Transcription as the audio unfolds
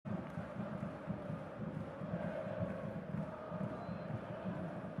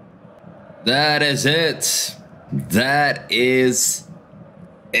That is it. That is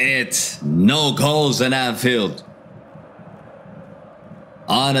it. No goals in Anfield.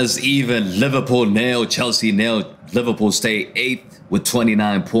 Honors even. Liverpool nil. Chelsea nil. Liverpool stay 8th with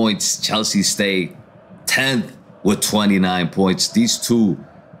 29 points. Chelsea stay 10th with 29 points. These two,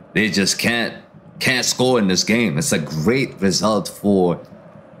 they just can't score in this game. It's a great result for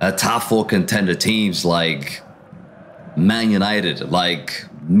top 4 contender teams like Man United, like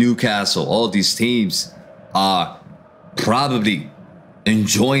Newcastle. All these teams are probably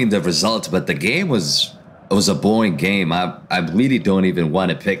enjoying the result, but the game was a boring game. I really don't even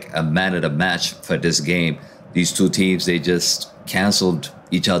want to pick a man of the match for this game. These two teams, they just canceled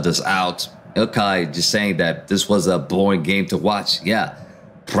each other's out. Ilkay just saying that this was a boring game to watch. Yeah,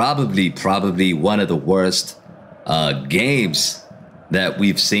 probably one of the worst games that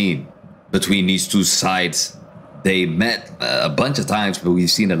we've seen between these two sides. They met a bunch of times, but we've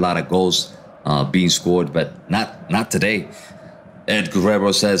seen a lot of goals being scored, but not today. Ed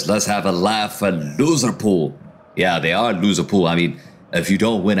Guerrero says, let's have a laugh for Liverpool. Yeah, they are Liverpool. I mean, if you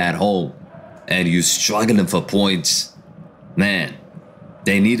don't win at home and you're struggling for points, man,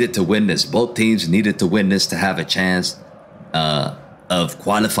 they needed to win this. Both teams needed to win this to have a chance of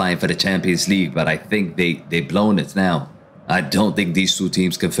qualifying for the Champions League, but I think they've blown it now. I don't think these two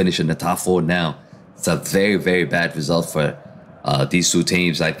teams can finish in the top 4 now. It's a very, very bad result for these two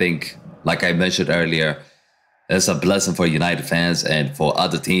teams. I think, like I mentioned earlier, it's a blessing for United fans and for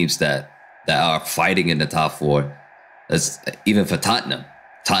other teams that are fighting in the top 4. It's, even for Tottenham.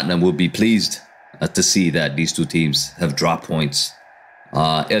 Tottenham will be pleased to see that these two teams have dropped points.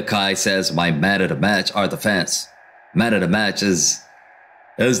 Ilkay says, my man of the match are the fans. Man of the match is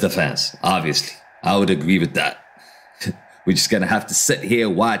the fans, obviously. I would agree with that. We're just going to have to sit here,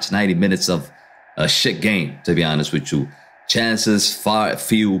 watch 90 minutes of a shit game, to be honest with you. Chances far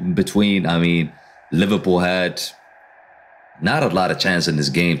few between. I mean, Liverpool had not a lot of chance in this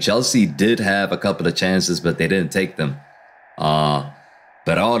game. Chelsea did have a couple of chances, but they didn't take them.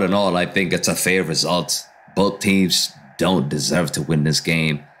 But all in all, I think it's a fair result. Both teams don't deserve to win this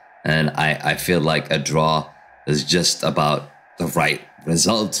game. And I feel like a draw is just about the right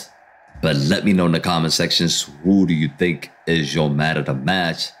result. But let me know in the comment sections, who do you think is your man of the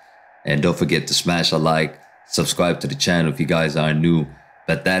match? And don't forget to smash a like, subscribe to the channel if you guys are new.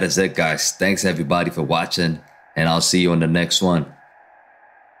 But that is it, guys. Thanks everybody for watching, and I'll see you on the next one.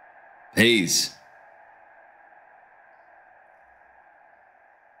 Peace.